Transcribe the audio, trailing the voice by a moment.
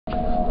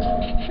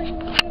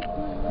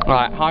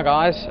Right, hi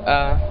guys,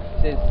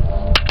 this is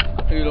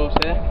Poodles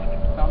here.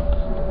 Come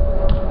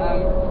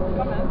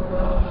in.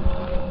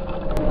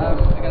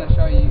 We're going to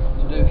show you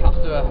how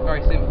to do a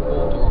very simple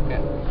water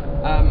rocket.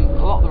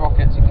 A lot of the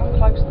rockets, you come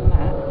closer than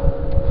that.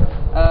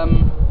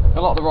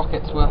 A lot of the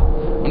rockets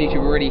you need to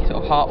really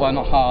sort of hard, well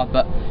not hard,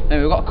 but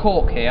we've got a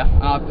cork here,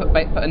 and I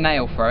put a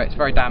nail through it. It's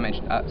very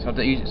damaged, so I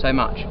don't use it so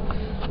much.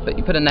 But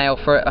you put a nail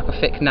through it, like a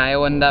thick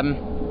nail, and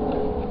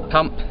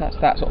pump. That's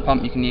that sort of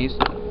pump you can use.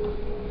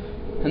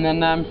 And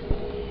then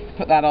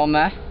put that on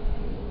there.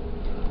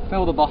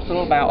 Fill the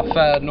bottle, about a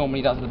third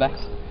normally does the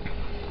best.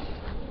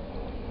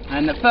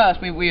 And at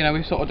first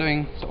we're sort of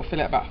fill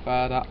it about a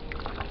third up.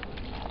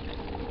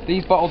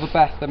 These bottles are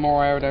best, they're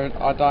more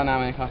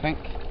aerodynamic, I think.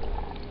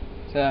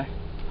 So,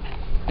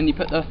 and you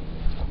put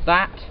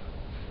that.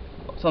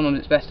 Sometimes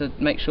it's best to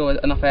make sure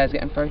enough air's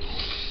getting through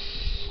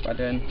by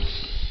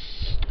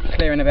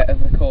clearing a bit of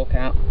the cork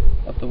out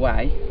of the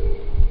way.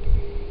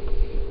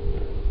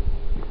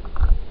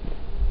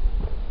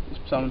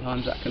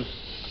 Sometimes that can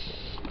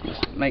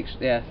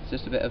it's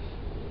just a bit of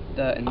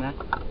dirt in there.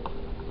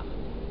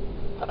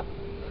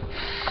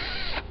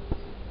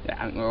 Yeah,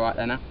 I think we're alright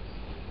there now.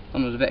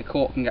 Sometimes a bit of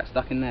cork can get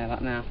stuck in there,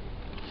 like now.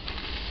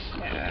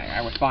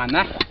 Yeah, we're fine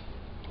there.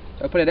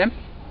 So put it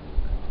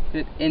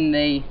in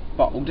the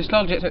bottle,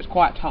 dislodge it so it's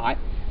quite tight,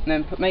 and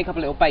then make up a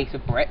little base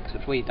of bricks,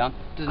 which we've done.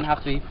 It doesn't have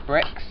to be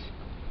bricks.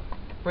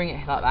 Bring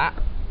it like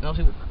that, and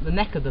obviously the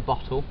neck of the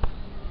bottle,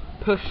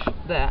 push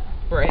that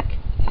brick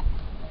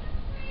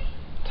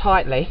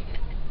tightly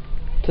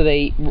to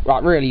the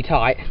really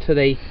tight to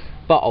the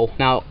bottle.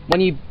 Now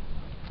when you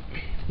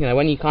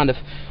kind of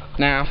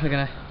now we're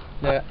gonna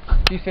do it.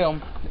 If you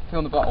film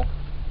the bottle,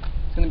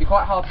 it's gonna be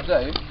quite hard to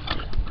do,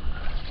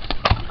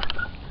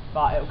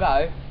 but it'll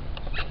go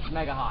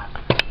mega high.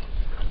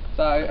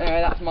 So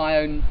anyway, that's my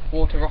own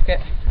water rocket,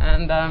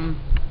 and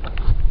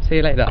see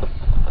you later.